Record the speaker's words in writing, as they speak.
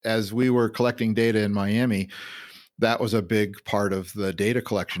as we were collecting data in Miami, that was a big part of the data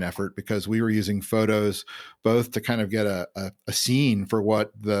collection effort because we were using photos both to kind of get a scene for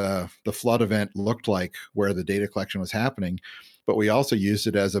what the flood event looked like where the data collection was happening. But we also used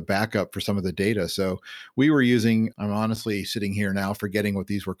it as a backup for some of the data. So we were using, I'm honestly sitting here now forgetting what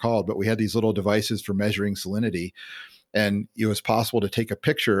these were called, but we had these little devices for measuring salinity. And it was possible to take a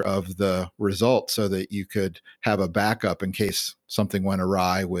picture of the result so that you could have a backup in case something went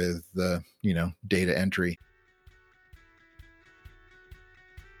awry with the, data entry.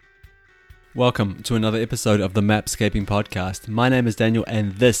 Welcome to another episode of the Mapscaping Podcast. My name is Daniel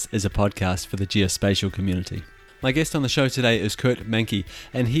and this is a podcast for the geospatial community. My guest on the show today is Kurt Manke,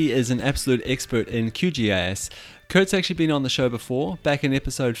 and he is an absolute expert in QGIS. Kurt's actually been on the show before. Back in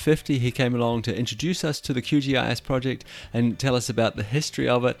episode 50, he came along to introduce us to the QGIS project and tell us about the history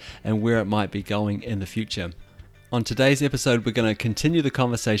of it and where it might be going in the future. On today's episode, we're going to continue the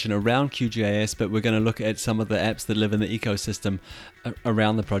conversation around QGIS, but we're going to look at some of the apps that live in the ecosystem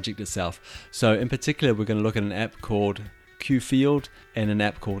around the project itself. So in particular, we're going to look at an app called QField and an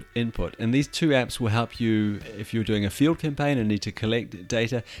app called Input. And these two apps will help you if you're doing a field campaign and need to collect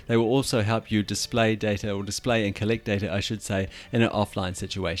data. They will also help you display data, or display and collect data, I should say, in an offline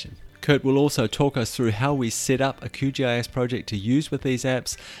situation. Kurt will also talk us through how we set up a QGIS project to use with these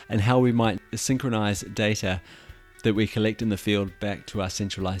apps and how we might synchronize data that we collect in the field back to our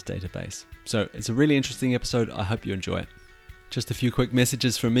centralized database. So it's a really interesting episode. I hope you enjoy it. Just a few quick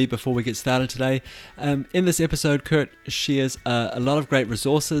messages from me before we get started today. In this episode, Kurt shares a lot of great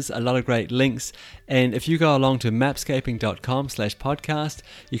resources, a lot of great links. And if you go along to mapscaping.com/podcast,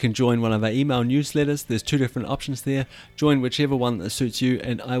 you can join one of our email newsletters. There's two different options there. Join whichever one that suits you,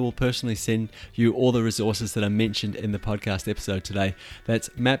 and I will personally send you all the resources that are mentioned in the podcast episode today. That's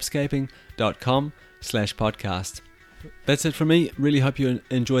mapscaping.com/podcast. That's it from me. Really hope you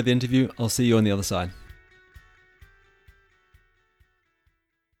enjoy the interview. I'll see you on the other side.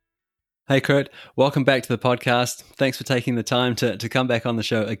 Hey Kurt, welcome back to the podcast. Thanks for taking the time to come back on the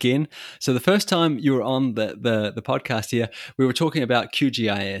show again. So the first time you were on the podcast here, we were talking about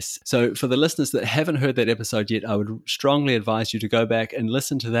QGIS. So for the listeners that haven't heard that episode yet, I would strongly advise you to go back and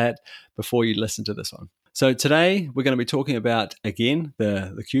listen to that before you listen to this one. So today we're going to be talking about, again,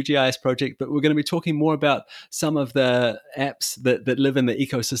 the QGIS project, but we're going to be talking more about some of the apps that live in the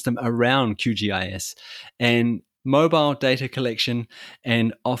ecosystem around QGIS and mobile data collection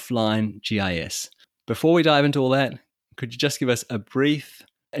and offline GIS. Before we dive into all that, could you just give us a brief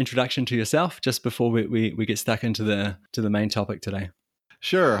introduction to yourself just before we get stuck into the main topic today?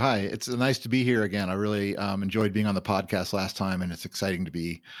 Sure. Hi. It's nice to be here again. I really enjoyed being on the podcast last time, and it's exciting to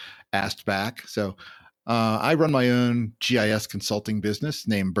be asked back. So I run my own GIS consulting business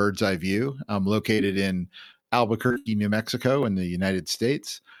named Bird's Eye View. I'm located in Albuquerque, New Mexico in the United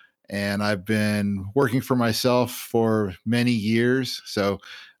States. And I've been working for myself for many years. So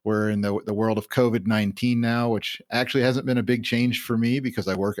we're in the world of COVID-19 now, which actually hasn't been a big change for me because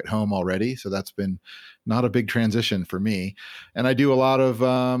I work at home already. So that's been not a big transition for me. And I do a little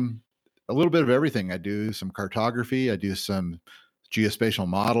bit of everything. I do some cartography. I do some geospatial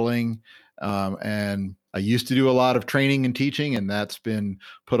modeling. And I used to do a lot of training and teaching, and that's been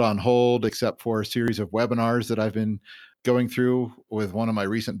put on hold except for a series of webinars that I've been going through with one of my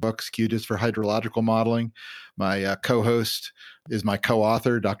recent books, QGIS for Hydrological Modeling. My co-host is my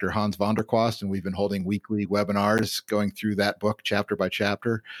co-author, Dr. Hans van der Kwast, and we've been holding weekly webinars going through that book chapter by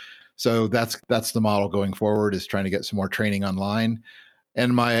chapter. So that's the model going forward, is trying to get some more training online.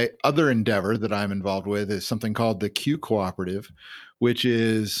 And my other endeavor that I'm involved with is something called the Q Cooperative, which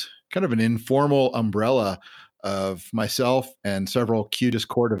is kind of an informal umbrella of myself and several QGIS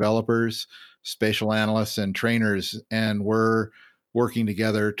core developers, spatial analysts, and trainers, and we're working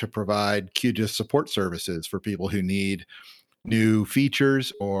together to provide QGIS support services for people who need new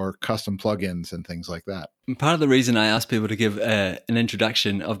features or custom plugins and things like that. Part of the reason I ask people to give an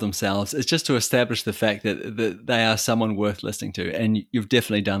introduction of themselves is just to establish the fact that they are someone worth listening to, and you've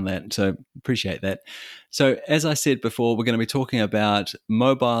definitely done that, so appreciate that. So as I said before, we're going to be talking about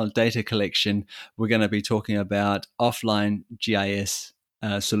mobile data collection, we're going to be talking about offline GIS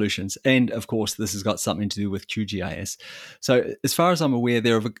solutions. And of course, this has got something to do with QGIS. So as far as I'm aware,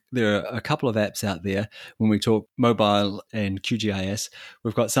 there are a couple of apps out there when we talk mobile and QGIS.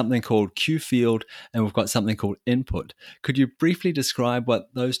 We've got something called QField and we've got something called Input. Could you briefly describe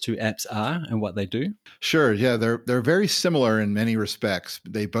what those two apps are and what they do? Sure. Yeah, they're very similar in many respects.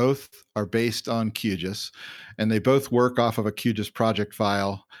 They both are based on QGIS, and they both work off of a QGIS project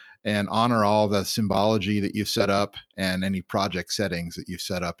file and honor all the symbology that you've set up and any project settings that you've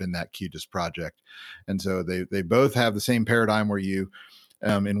set up in that QGIS project. And so they both have the same paradigm where you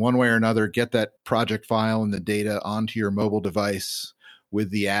in one way or another, get that project file and the data onto your mobile device with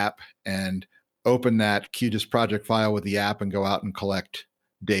the app and open that QGIS project file with the app and go out and collect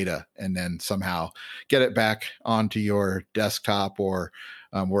data and then somehow get it back onto your desktop or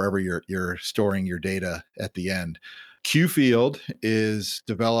wherever you're storing your data at the end. QField is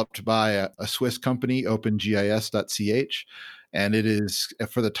developed by a Swiss company, OpenGIS.ch, and it is,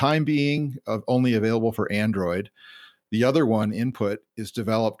 for the time being, only available for Android. The other one, Input, is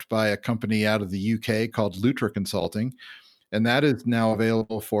developed by a company out of the UK called Lutra Consulting, and that is now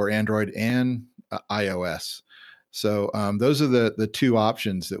available for Android and iOS. So those are the two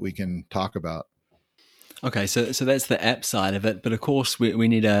options that we can talk about. Okay, so that's the app side of it, but of course we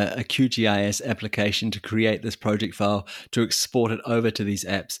need a QGIS application to create this project file to export it over to these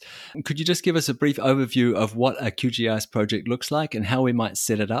apps. Could you just give us a brief overview of what a QGIS project looks like and how we might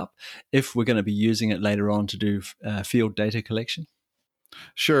set it up if we're going to be using it later on to do field data collection?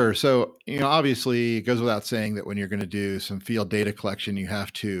 Sure. So, obviously it goes without saying that when you're going to do some field data collection, you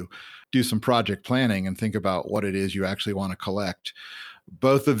have to do some project planning and think about what it is you actually want to collect.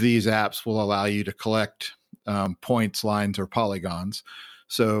 Both of these apps will allow you to collect points, lines, or polygons.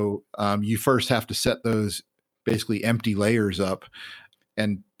 So you first have to set those basically empty layers up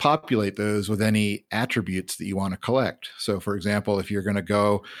and populate those with any attributes that you want to collect. So, for example, if you're going to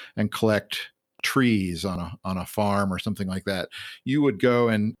go and collect trees on a farm or something like that, you would go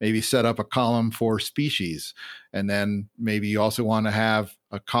and maybe set up a column for species, and then maybe you also want to have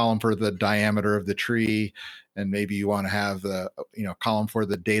a column for the diameter of the tree, and maybe you want to have the column for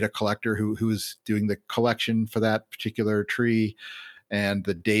the data collector who's doing the collection for that particular tree and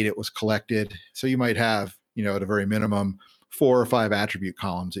the date it was collected. So you might have at a very minimum 4 or 5 attribute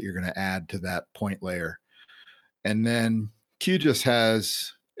columns that you're going to add to that point layer. And then QGIS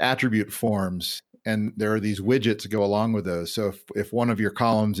has attribute forms, and there are these widgets that go along with those. So if one of your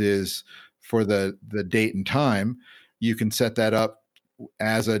columns is for the date and time, you can set that up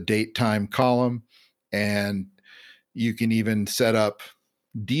as a date time column, and you can even set up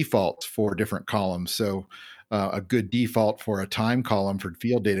defaults for different columns. So a good default for a time column for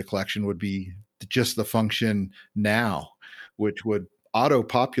field data collection would be just the function now, which would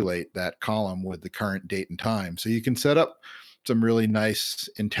auto-populate that column with the current date and time. So you can set up some really nice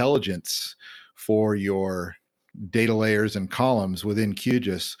intelligence for your data layers and columns within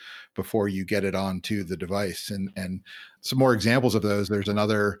QGIS before you get it onto the device. And some more examples of those, there's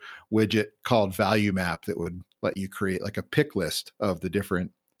another widget called Value Map that would let you create like a pick list of the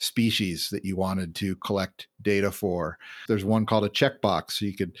different species that you wanted to collect data for. There's one called a checkbox, so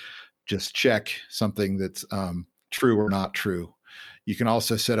you could just check something that's true or not true. You can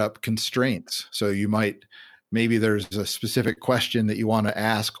also set up constraints. So maybe there's a specific question that you want to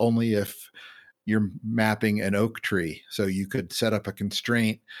ask only if you're mapping an oak tree. So you could set up a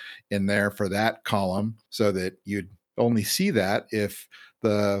constraint in there for that column so that you'd only see that if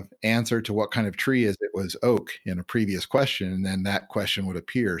the answer to what kind of tree is it was oak in a previous question, and then that question would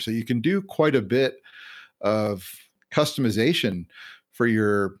appear. So you can do quite a bit of customization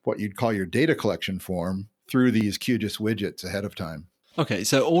for what you'd call your data collection form through these QGIS widgets ahead of time. Okay,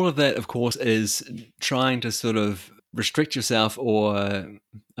 so all of that, of course, is trying to sort of restrict yourself or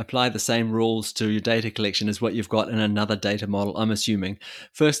apply the same rules to your data collection as what you've got in another data model, I'm assuming.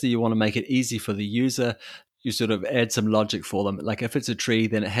 Firstly, you want to make it easy for the user. You sort of add some logic for them. Like if it's a tree,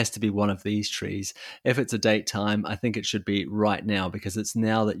 then it has to be one of these trees. If it's a date time, I think it should be right now because it's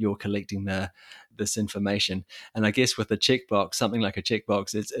now that you're collecting this information. And I guess with a checkbox, something like a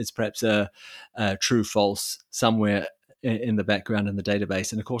checkbox, it's perhaps a true false somewhere in the background in the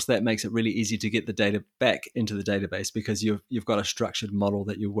database. And of course, that makes it really easy to get the data back into the database because you've got a structured model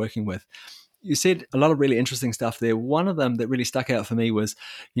that you're working with. You said a lot of really interesting stuff there. One of them that really stuck out for me was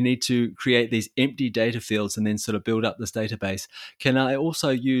you need to create these empty data fields and then sort of build up this database. Can I also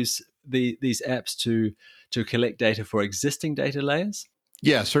use these apps to collect data for existing data layers?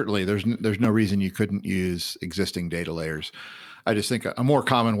 Yeah, certainly. There's no reason you couldn't use existing data layers. I just think a more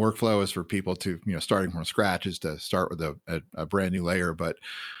common workflow is for people to, starting from scratch, is to start with a brand new layer. But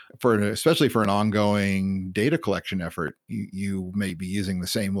especially for an ongoing data collection effort, you may be using the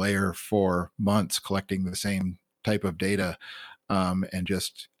same layer for months, collecting the same type of data, and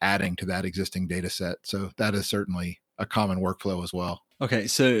just adding to that existing data set. So that is certainly a common workflow as well. Okay,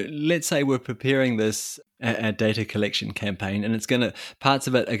 so let's say we're preparing this a data collection campaign, and parts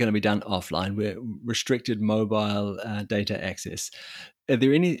of it are going to be done offline. We're restricted mobile data access. Are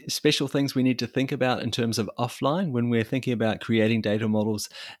there any special things we need to think about in terms of offline when we're thinking about creating data models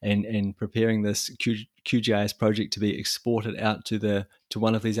and preparing this QGIS project to be exported out to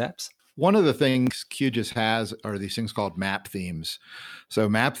one of these apps? One of the things QGIS has are these things called map themes. So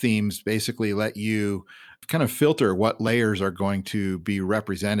map themes basically let you kind of filter what layers are going to be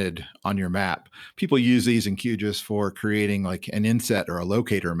represented on your map. People use these in QGIS for creating like an inset or a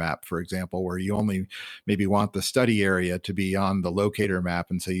locator map, for example, where you only maybe want the study area to be on the locator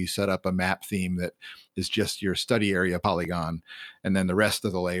map. And so you set up a map theme that is just your study area polygon. And then the rest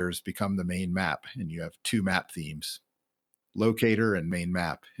of the layers become the main map. And you have two map themes, locator and main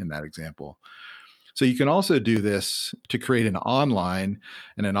map in that example. So you can also do this to create an online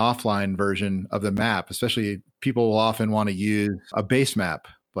and an offline version of the map. Especially people will often want to use a base map,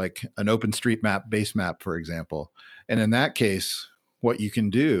 like an OpenStreetMap base map, for example. And in that case, what you can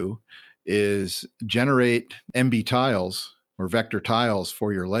do is generate MB tiles or vector tiles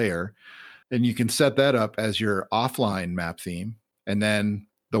for your layer. And you can set that up as your offline map theme. And then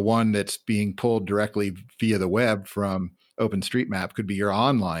the one that's being pulled directly via the web from OpenStreetMap could be your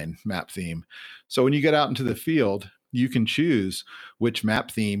online map theme. So when you get out into the field, you can choose which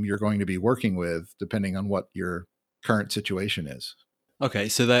map theme you're going to be working with depending on what your current situation is. Okay,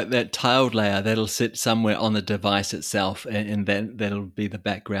 so that tiled layer, that'll sit somewhere on the device itself, and that'll be the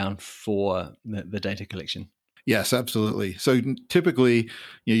background for the data collection. Yes, absolutely. So typically,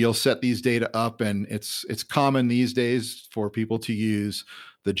 you'll set these data up, and it's common these days for people to use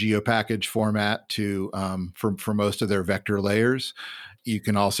the GeoPackage format to for most of their vector layers. You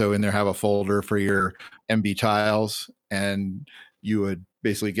can also in there have a folder for your MB tiles, and you would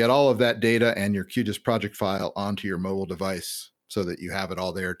basically get all of that data and your QGIS project file onto your mobile device so that you have it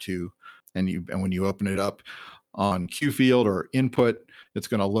all there too. And when you open it up on QField or Input, it's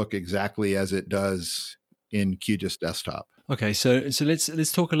going to look exactly as it does in QGIS Desktop. Okay, so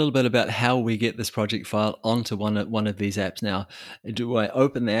let's talk a little bit about how we get this project file onto one of these apps now. Do I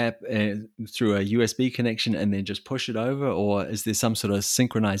open the app through a USB connection and then just push it over, or is there some sort of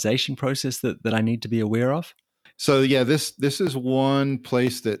synchronization process that I need to be aware of? So yeah, this is one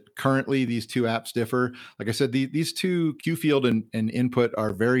place that currently these two apps differ. Like I said, these two, QField and Input,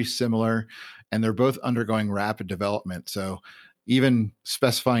 are very similar, and they're both undergoing rapid development. So even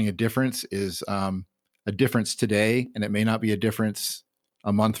specifying a difference is a difference today, and it may not be a difference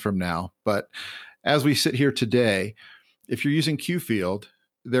a month from now. But as we sit here today, if you're using QField,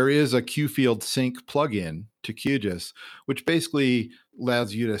 there is a QField Sync plugin to QGIS, which basically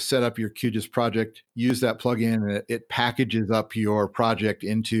allows you to set up your QGIS project, use that plugin, and it packages up your project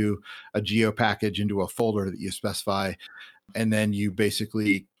into a GeoPackage, into a folder that you specify. And then you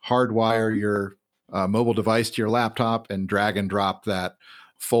basically hardwire your mobile device to your laptop and drag and drop that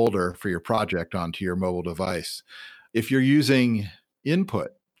folder for your project onto your mobile device. If you're using Input,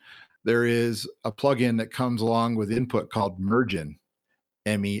 there is a plugin that comes along with Input called Mergin,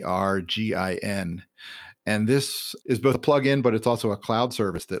 MERGIN. And this is both a plugin, but it's also a cloud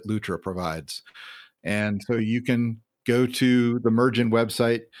service that Lutra provides. And so you can go to the Mergin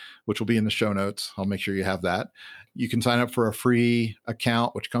website, which will be in the show notes. I'll make sure you have that. You can sign up for a free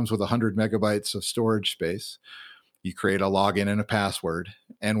account, which comes with 100 megabytes of storage space. You create a login and a password.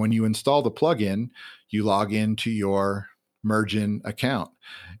 And when you install the plugin, you log into your Mergin account.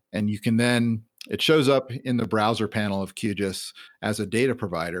 And you can then, it shows up in the browser panel of QGIS as a data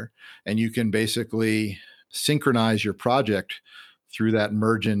provider. And you can basically synchronize your project through that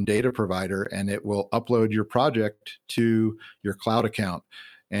Mergin data provider, and it will upload your project to your cloud account.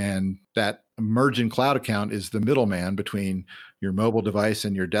 And that Mergin cloud account is the middleman between your mobile device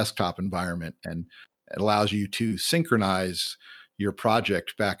and your desktop environment. And it allows you to synchronize your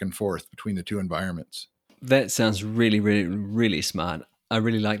project back and forth between the two environments. That sounds really, really, really smart. I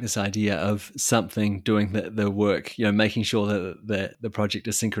really like this idea of something doing the work, making sure that the project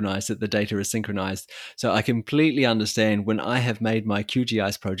is synchronized, that the data is synchronized. So I completely understand when I have made my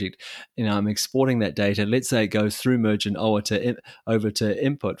QGIS project, I'm exporting that data. Let's say it goes through Mergin over to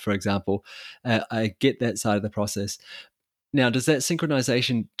Input, for example. I get that side of the process. Now, does that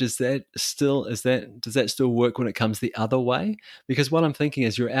synchronization, does that still work when it comes the other way? Because what I'm thinking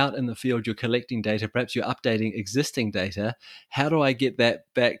is you're out in the field, you're collecting data, perhaps you're updating existing data. How do I get that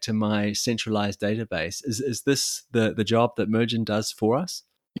back to my centralized database? Is this the job that Mergin does for us?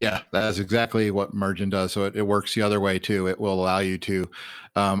 Yeah, that is exactly what Mergin does. So it works the other way too. It will allow you to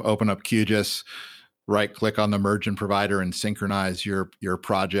open up QGIS, right-click on the Mergin provider, and synchronize your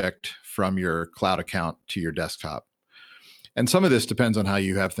project from your cloud account to your desktop. And some of this depends on how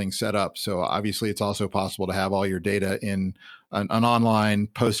you have things set up. So obviously, it's also possible to have all your data in an online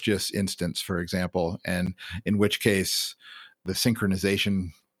PostGIS instance, for example, and in which case the synchronization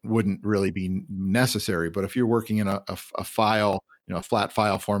wouldn't really be necessary. But if you're working in a file, a flat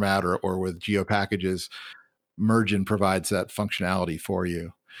file format or with GeoPackages, Mergin provides that functionality for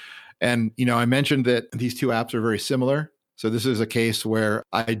you. And, I mentioned that these two apps are very similar. So this is a case where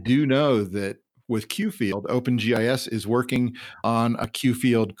I do know that with QField, OpenGIS is working on a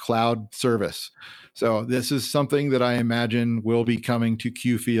QField cloud service. So this is something that I imagine will be coming to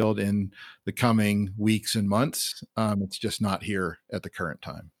QField in the coming weeks and months. It's just not here at the current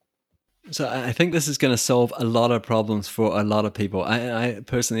time. So I think this is going to solve a lot of problems for a lot of people. I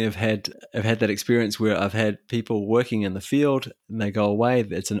personally have had that experience where I've had people working in the field and they go away.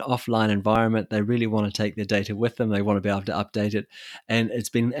 It's an offline environment. They really want to take their data with them. They want to be able to update it. And it's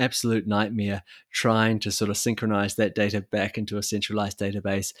been an absolute nightmare trying to sort of synchronize that data back into a centralized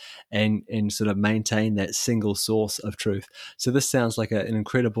database and sort of maintain that single source of truth. So this sounds like an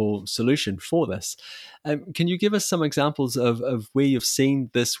incredible solution for this. Can you give us some examples of where you've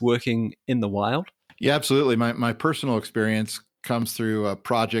seen this working in the wild? Yeah, absolutely. My personal experience comes through a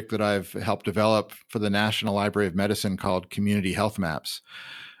project that I've helped develop for the National Library of Medicine called Community Health Maps.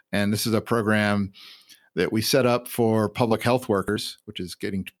 And this is a program that we set up for public health workers, which is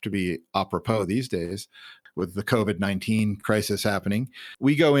getting to be apropos these days with the COVID-19 crisis happening.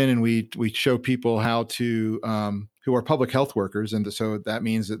 We go in and we show people how to, who are public health workers. And so that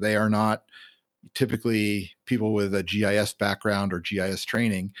means that they are not typically people with a GIS background or GIS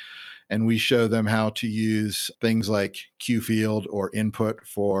training. And we show them how to use things like QField or Input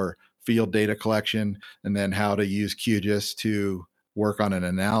for field data collection, and then how to use QGIS to work on an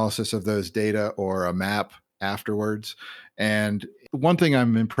analysis of those data or a map afterwards. And one thing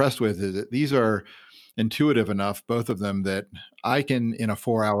I'm impressed with is that these are intuitive enough, both of them, that I can, in a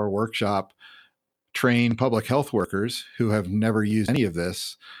 4-hour workshop, train public health workers who have never used any of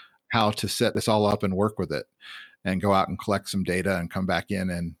this how to set this all up and work with it and go out and collect some data and come back in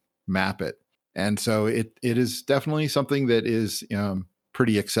and map it. And so it is definitely something that is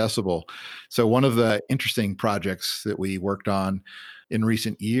pretty accessible. So one of the interesting projects that we worked on in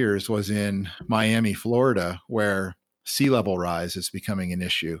recent years was in Miami, Florida, where sea level rise is becoming an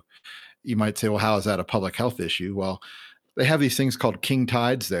issue. You might say, well, how is that a public health issue? Well, they have these things called king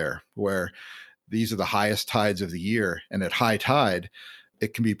tides there, where these are the highest tides of the year. And at high tide,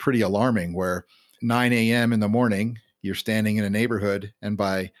 it can be pretty alarming, where 9 a.m. in the morning, you're standing in a neighborhood, and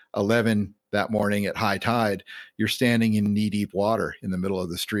by 11 that morning at high tide, you're standing in knee-deep water in the middle of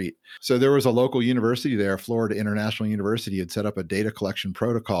the street. So there was a local university there, Florida International University, had set up a data collection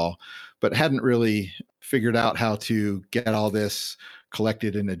protocol, but hadn't really figured out how to get all this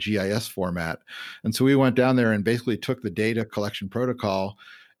collected in a GIS format. And so we went down there and basically took the data collection protocol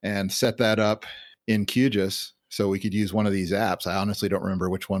and set that up in QGIS, so we could use one of these apps. I honestly don't remember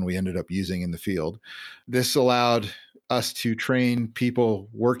which one we ended up using in the field. This allowed us to train people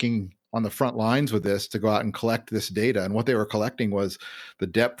working on the front lines with this to go out and collect this data. And what they were collecting was the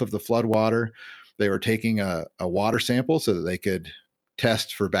depth of the flood water. They were taking a water sample so that they could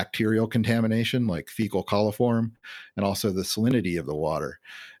test for bacterial contamination like fecal coliform, and also the salinity of the water.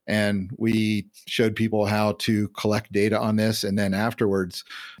 And we showed people how to collect data on this, and then afterwards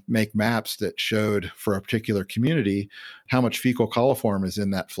make maps that showed for a particular community how much fecal coliform is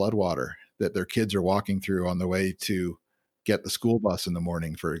in that floodwater that their kids are walking through on the way to get the school bus in the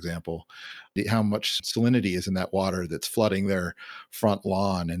morning, for example, how much salinity is in that water that's flooding their front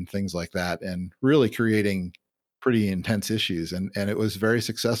lawn and things like that, and really creating pretty intense issues. And it was very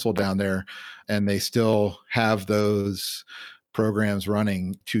successful down there, and they still have those programs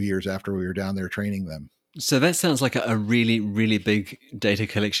running 2 years after we were down there training them. So that sounds like a really, really big data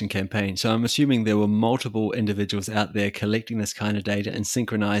collection campaign. So I'm assuming there were multiple individuals out there collecting this kind of data and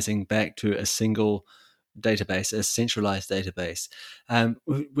synchronizing back to a single database, a centralized database.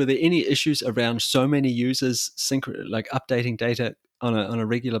 Were there any issues around so many users like updating data on a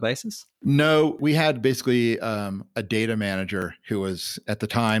regular basis? No, we had basically a data manager who was at the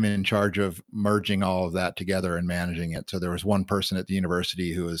time in charge of merging all of that together and managing it. So there was one person at the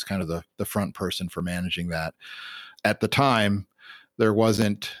university who was kind of the front person for managing that. At the time, there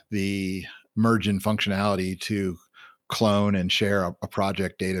wasn't the merge-in functionality to clone and share a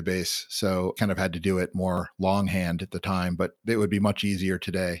project database. So kind of had to do it more longhand at the time, but it would be much easier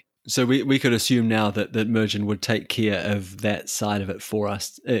today. So we could assume now that Merge-in would take care of that side of it for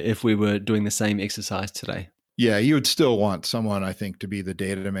us if we were doing the same exercise today. Yeah, you would still want someone, I think, to be the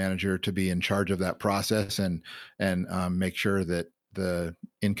data manager, to be in charge of that process and make sure that the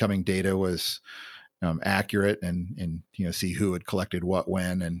incoming data was accurate and see who had collected what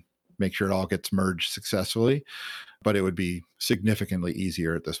when and make sure it all gets merged successfully. But it would be significantly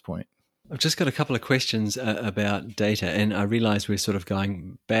easier at this point. I've just got a couple of questions about data, and I realize we're sort of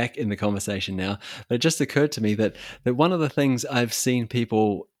going back in the conversation now, but it just occurred to me that one of the things I've seen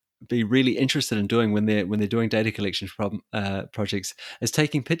people be really interested in doing when they're doing data collection projects is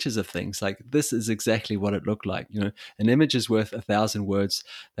taking pictures of things. Like, this is exactly what it looked like. An image is worth 1,000 words.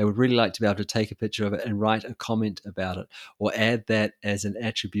 They would really like to be able to take a picture of it and write a comment about it, or add that as an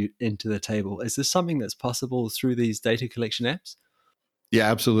attribute into the table. Is this something that's possible through these data collection apps?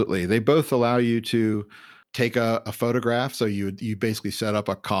 Yeah, absolutely. They both allow you to take a photograph. So you basically set up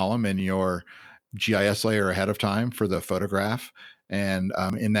a column in your GIS layer ahead of time for the photograph. And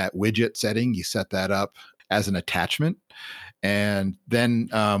in that widget setting, you set that up as an attachment. And then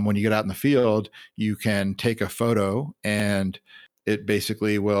when you get out in the field, you can take a photo, and it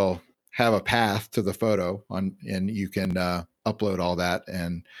basically will have a path to the photo and you can upload all that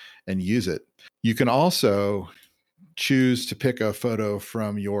and use it. You can also choose to pick a photo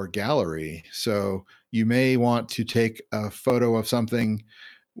from your gallery. So you may want to take a photo of something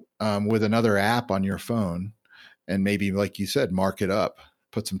with another app on your phone, and maybe, like you said, mark it up,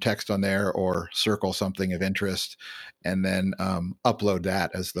 put some text on there, or circle something of interest, and then upload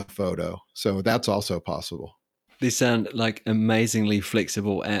that as the photo. So that's also possible. These sound like amazingly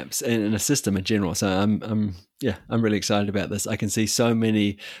flexible apps and a system in general. So I'm really excited about this. I can see so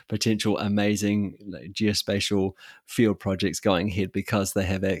many potential amazing geospatial field projects going ahead because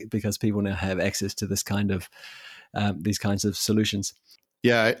people now have access to this kind of these kinds of solutions.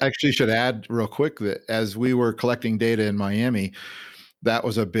 Yeah, I actually should add real quick that as we were collecting data in Miami, that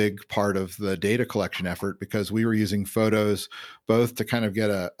was a big part of the data collection effort, because we were using photos both to kind of get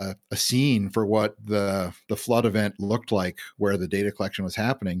a scene for what the flood event looked like where the data collection was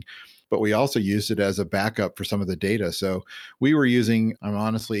happening, but we also used it as a backup for some of the data. So we were using, I'm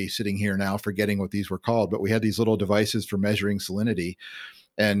honestly sitting here now forgetting what these were called, but we had these little devices for measuring salinity.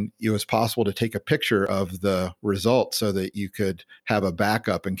 And it was possible to take a picture of the result so that you could have a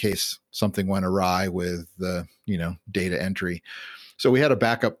backup in case something went awry with the data entry. So we had a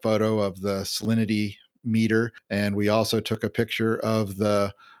backup photo of the salinity meter, and we also took a picture of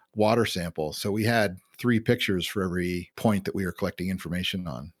the water sample. So we had 3 pictures for every point that we were collecting information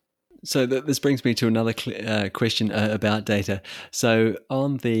on. So this brings me to another question about data. So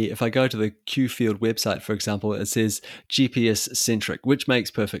if I go to the QField website, for example, it says GPS centric, which makes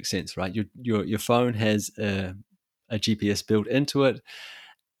perfect sense, right? Your phone has a GPS built into it,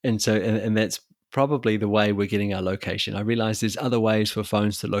 and that's probably the way we're getting our location. I realize there's other ways for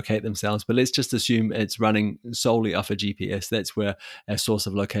phones to locate themselves, but let's just assume it's running solely off a GPS. That's where our source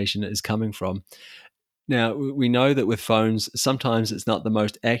of location is coming from. Now, we know that with phones, sometimes it's not the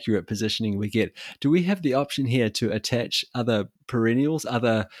most accurate positioning we get. Do we have the option here to attach other perennials,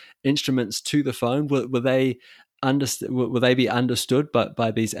 other instruments to the phone? Will they be understood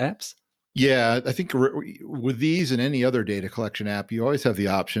by these apps? Yeah, I think with these and any other data collection app, you always have the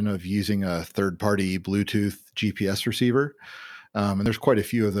option of using a third-party Bluetooth GPS receiver. And there's quite a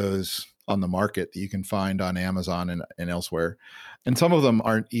few of those on the market that you can find on Amazon and elsewhere. And some of them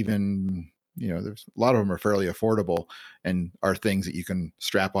aren't even, there's a lot of them are fairly affordable and are things that you can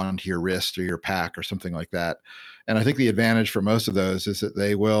strap onto your wrist or your pack or something like that. And I think the advantage for most of those is that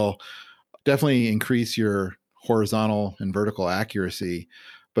they will definitely increase your horizontal and vertical accuracy,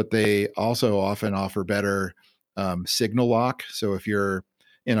 but they also often offer better signal lock. So if you're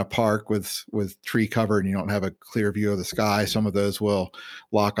in a park with tree cover and you don't have a clear view of the sky, some of those will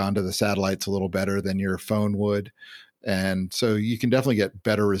lock onto the satellites a little better than your phone would. And so you can definitely get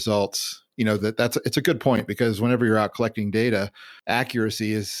better results. It's a good point, because whenever you're out collecting data,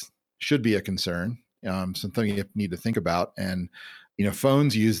 accuracy should be a concern, something you need to think about. And,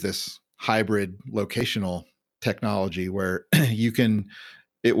 phones use this hybrid locational technology where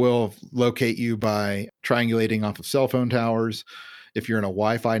it will locate you by triangulating off of cell phone towers. If you're in a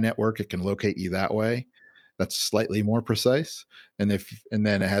Wi-Fi network, it can locate you that way. That's slightly more precise. And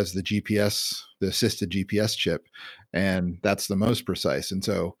then it has the GPS, the assisted GPS chip, and that's the most precise. And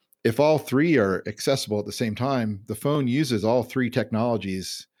so if all 3 are accessible at the same time, the phone uses all 3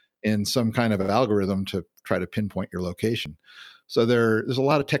 technologies in some kind of algorithm to try to pinpoint your location. So there's a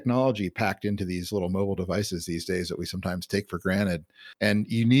lot of technology packed into these little mobile devices these days that we sometimes take for granted. And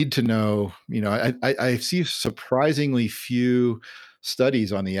you need to know, I see surprisingly few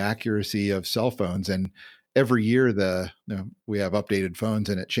studies on the accuracy of cell phones. And every year we have updated phones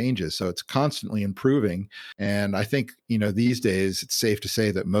and it changes. So it's constantly improving. And I think, these days it's safe to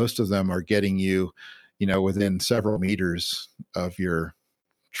say that most of them are getting you, within several meters of your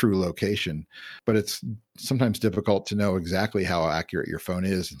true location, but it's sometimes difficult to know exactly how accurate your phone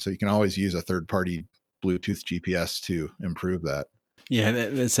is. And so you can always use a third-party Bluetooth GPS to improve that. Yeah,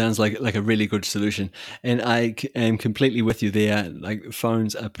 that sounds like a really good solution. And am completely with you there. Like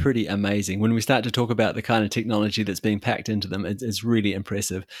phones are pretty amazing. When we start to talk about the kind of technology that's being packed into them, it's really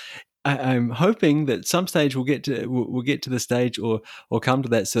impressive. I'm hoping that some stage we'll get to the stage or come to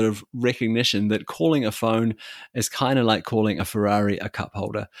that sort of recognition that calling a phone is kind of like calling a Ferrari a cup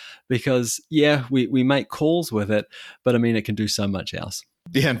holder, because yeah, we make calls with it, but I mean it can do so much else.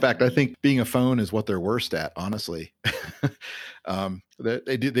 Yeah, in fact, I think being a phone is what they're worst at, honestly.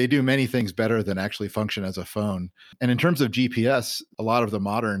 They do many things better than actually function as a phone. And in terms of GPS, a lot of the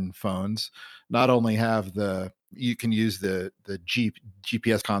modern phones not only have you can use the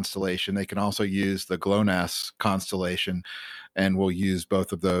GPS constellation, they can also use the GLONASS constellation, and we'll use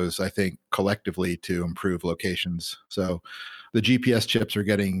both of those, I think, collectively to improve locations. So the GPS chips are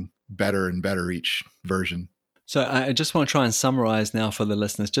getting better and better each version. So I just want to try and summarize now for the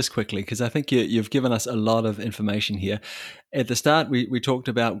listeners just quickly, because I think you've given us a lot of information here. At the start, we talked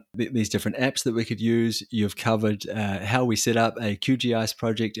about these different apps that we could use. You've covered how we set up a QGIS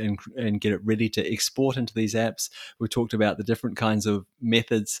project and get it ready to export into these apps. We talked about the different kinds of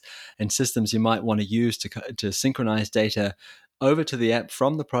methods and systems you might want to use to synchronize data over to the app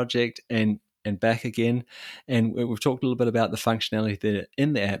from the project and back again. And we've talked a little bit about the functionality that are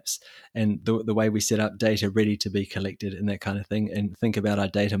in the apps and the way we set up data ready to be collected and that kind of thing, and think about our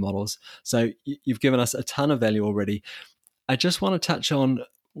data models. So you've given us a ton of value already. I just want to touch on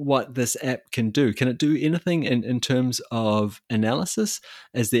what this app can do. Can it do anything in terms of analysis?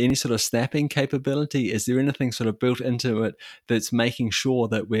 Is there any sort of snapping capability? Is there anything sort of built into it that's making sure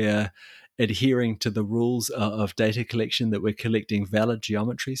that we're adhering to the rules of data collection, that we're collecting valid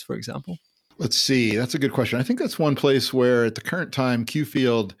geometries, for example? Let's see. That's a good question. I think that's one place where at the current time,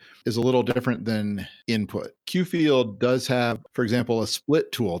 QField is a little different than Input. QField does have, for example, a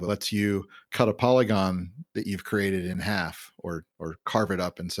split tool that lets you cut a polygon that you've created in half or carve it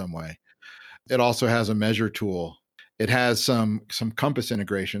up in some way. It also has a measure tool. It has some compass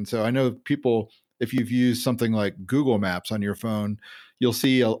integration. So I know people, if you've used something like Google Maps on your phone, you'll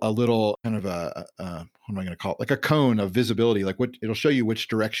see a little kind of what am I going to call it? Like a cone of visibility, like it'll show you which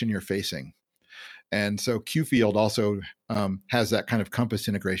direction you're facing. And so QField also has that kind of compass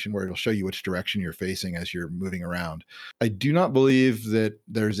integration where it'll show you which direction you're facing as you're moving around. I do not believe that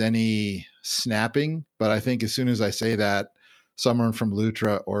there's any snapping, but I think as soon as I say that, someone from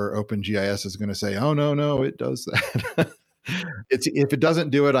Lutra or OpenGIS is going to say, oh, no, it does that. If it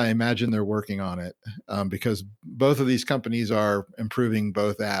doesn't do it, I imagine they're working on it because both of these companies are improving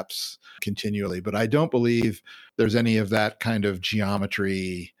both apps continually. But I don't believe there's any of that kind of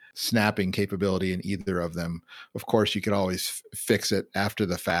geometry snapping capability in either of them. Of course, you could always fix it after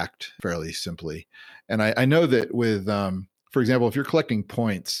the fact fairly simply. And I know that with, for example, if you're collecting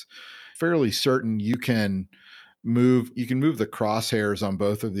points, fairly certain you can move the crosshairs on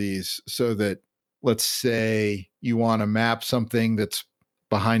both of these so that, let's say you want to map something that's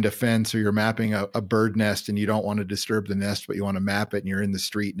behind a fence, or you're mapping a bird nest and you don't want to disturb the nest, but you want to map it and you're in the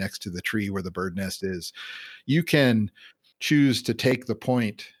street next to the tree where the bird nest is. You can choose to take the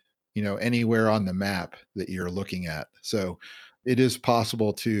point, anywhere on the map that you're looking at. So it is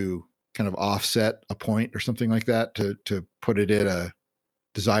possible to kind of offset a point or something like that to put it at a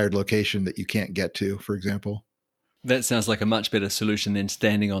desired location that you can't get to, for example. That sounds like a much better solution than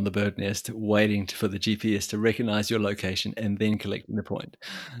standing on the bird nest, waiting for the GPS to recognize your location and then collecting the point.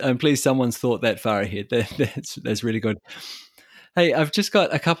 I'm pleased someone's thought that far ahead. That's really good. Hey, I've just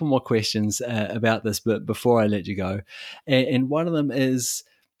got a couple more questions about this, but before I let you go, and one of them is,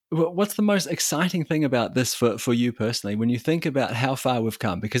 what's the most exciting thing about this for you personally when you think about how far we've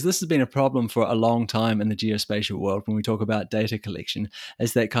come? Because this has been a problem for a long time in the geospatial world when we talk about data collection,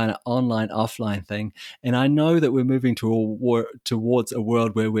 as that kind of online, offline thing. And I know that we're moving towards a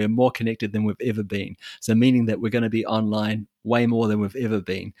world where we're more connected than we've ever been. So meaning that we're going to be online way more than we've ever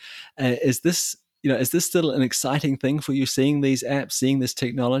been. Is this still an exciting thing for you, seeing these apps, seeing this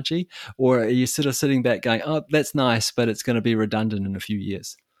technology? Or are you sort of sitting back going, oh, that's nice, but it's going to be redundant in a few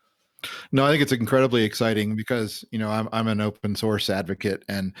years? No, I think it's incredibly exciting because, I'm an open source advocate,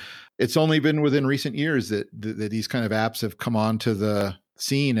 and it's only been within recent years that these kind of apps have come onto the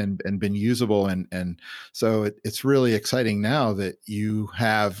scene and been usable. And so it's really exciting now that you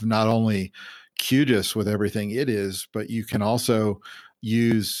have not only QGIS with everything it is, but you can also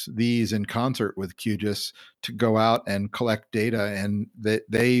use these in concert with QGIS to go out and collect data, and that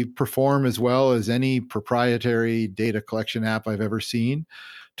they perform as well as any proprietary data collection app I've ever seen.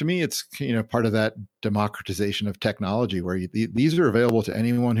 To me, it's part of that democratization of technology where these are available to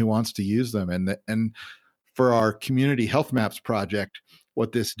anyone who wants to use them. And for our community health maps project,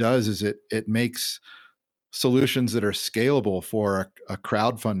 what this does is it makes solutions that are scalable for a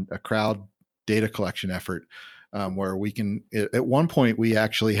crowd data collection effort, where we can. At one point, we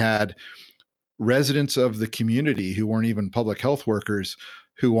actually had residents of the community who weren't even public health workers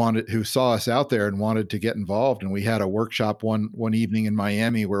who saw us out there and wanted to get involved. And we had a workshop one evening in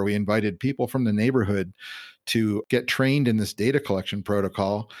Miami where we invited people from the neighborhood to get trained in this data collection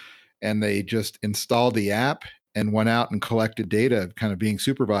protocol. And they just installed the app and went out and collected data, kind of being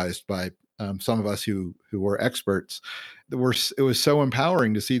supervised by some of us who were experts. It was so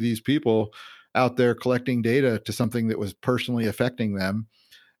empowering to see these people out there collecting data to something that was personally affecting them.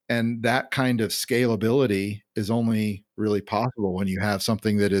 And that kind of scalability is only really possible when you have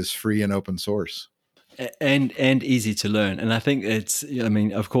something that is free and open source. And easy to learn. And I think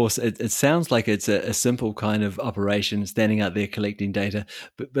of course, it sounds like it's a simple kind of operation, standing out there collecting data.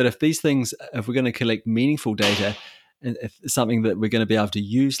 But if we're going to collect meaningful data, and if it's something that we're going to be able to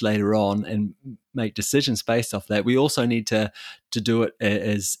use later on and make decisions based off that, we also need to do it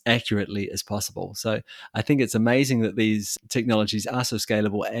as accurately as possible. So I think it's amazing that these technologies are so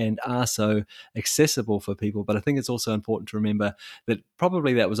scalable and are so accessible for people. But I think it's also important to remember that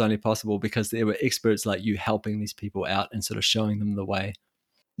probably that was only possible because there were experts like you helping these people out and sort of showing them the way.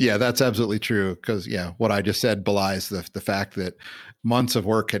 Yeah, that's absolutely true. Because what I just said belies the fact that months of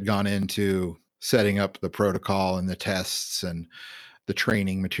work had gone into setting up the protocol and the tests and the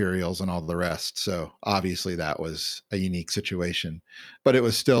training materials and all the rest. So obviously that was a unique situation, but it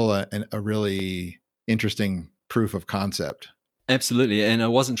was still a really interesting proof of concept. Absolutely. And I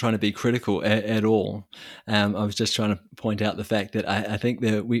wasn't trying to be critical at all. I was just trying to point out the fact that I think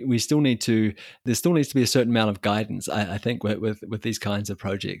that there still needs to be a certain amount of guidance, I think, with these kinds of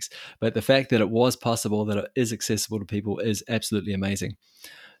projects. But the fact that it was possible, that it is accessible to people, is absolutely amazing.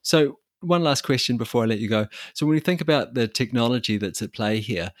 So one last question before I let you go. So when you think about the technology that's at play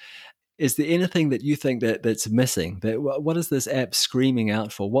here, is there anything that you think that's missing? What is this app screaming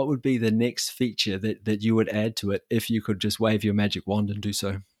out for? What would be the next feature that you would add to it if you could just wave your magic wand and do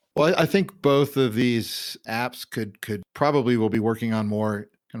so? Well, I think both of these apps could probably will be working on more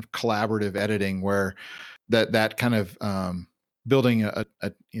kind of collaborative editing, where that kind of building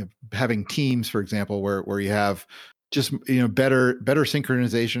having teams, for example, where you have just better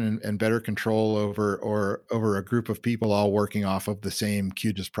synchronization and better control over a group of people all working off of the same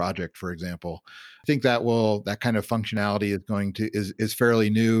QGIS project, for example. I think that kind of functionality is fairly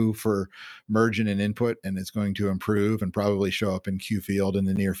new for Mergent and Input, and it's going to improve and probably show up in QField in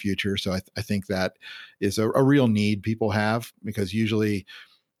the near future. So I think that is a real need people have, because usually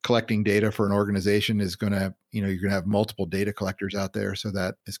collecting data for an organization is going to, you're going to have multiple data collectors out there. So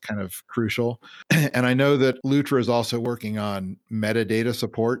that is kind of crucial. And I know that Lutra is also working on metadata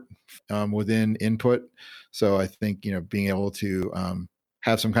support within Input. So I think, being able to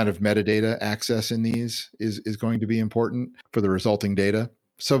have some kind of metadata access in these is going to be important for the resulting data.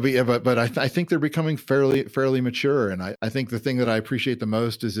 So, but I think they're becoming fairly mature. And I think the thing that I appreciate the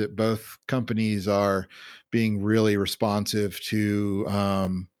most is that both companies are being really responsive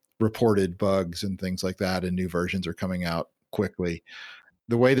to reported bugs and things like that, and new versions are coming out quickly.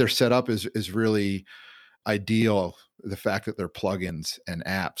 The way they're set up is really ideal. The fact that they're plugins and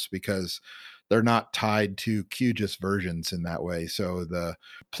apps, because they're not tied to QGIS versions in that way. So the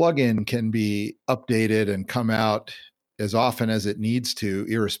plugin can be updated and come out as often as it needs to,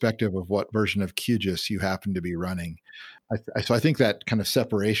 irrespective of what version of QGIS you happen to be running. So I think that kind of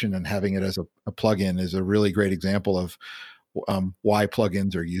separation and having it as a plugin is a really great example of why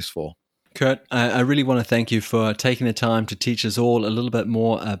plugins are useful. Kurt, I really want to thank you for taking the time to teach us all a little bit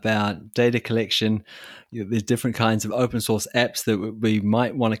more about data collection. There's different kinds of open source apps that we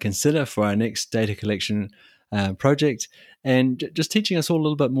might want to consider for our next data collection project, and just teaching us all a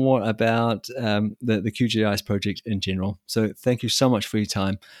little bit more about the QGIS project in general. So thank you so much for your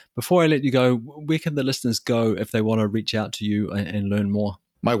time. Before I let you go, where can the listeners go if they want to reach out to you and learn more?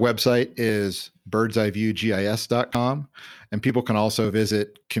 My website is birdseyeviewgis.com, and people can also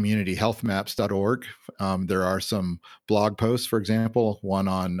visit communityhealthmaps.org. There are some blog posts, for example, one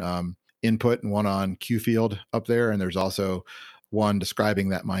on Input and one on QField up there, and there's also one describing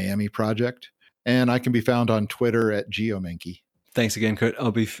that Miami project. And I can be found on Twitter at Geomenke. Thanks again, Kurt.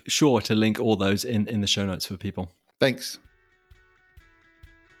 I'll be sure to link all those in the show notes for people. Thanks.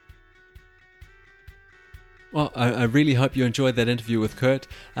 Well, I really hope you enjoyed that interview with Kurt.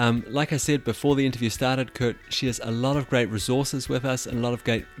 Like I said before the interview started, Kurt shares a lot of great resources with us and a lot of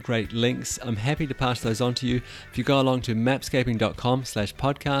great links. I'm happy to pass those on to you. If you go along to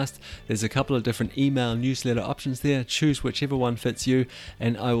mapscaping.com/podcast, there's a couple of different email newsletter options there. Choose whichever one fits you,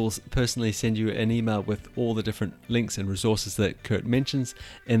 and I will personally send you an email with all the different links and resources that Kurt mentions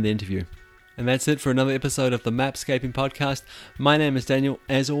in the interview. And that's it for another episode of the Mapscaping Podcast. My name is Daniel.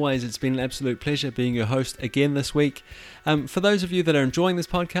 As always, it's been an absolute pleasure being your host again this week. For those of you that are enjoying this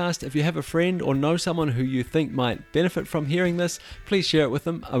podcast, if you have a friend or know someone who you think might benefit from hearing this, please share it with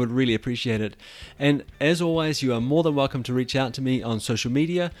them. I would really appreciate it. And as always, you are more than welcome to reach out to me on social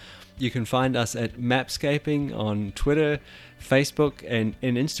media. You can find us at Mapscaping on Twitter, Facebook, and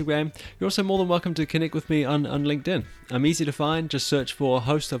Instagram. You're also more than welcome to connect with me on LinkedIn. I'm easy to find. Just search for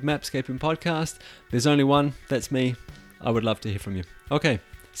host of Mapscaping Podcast. There's only one. That's me. I would love to hear from you. Okay,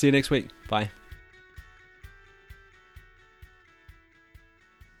 see you next week. Bye.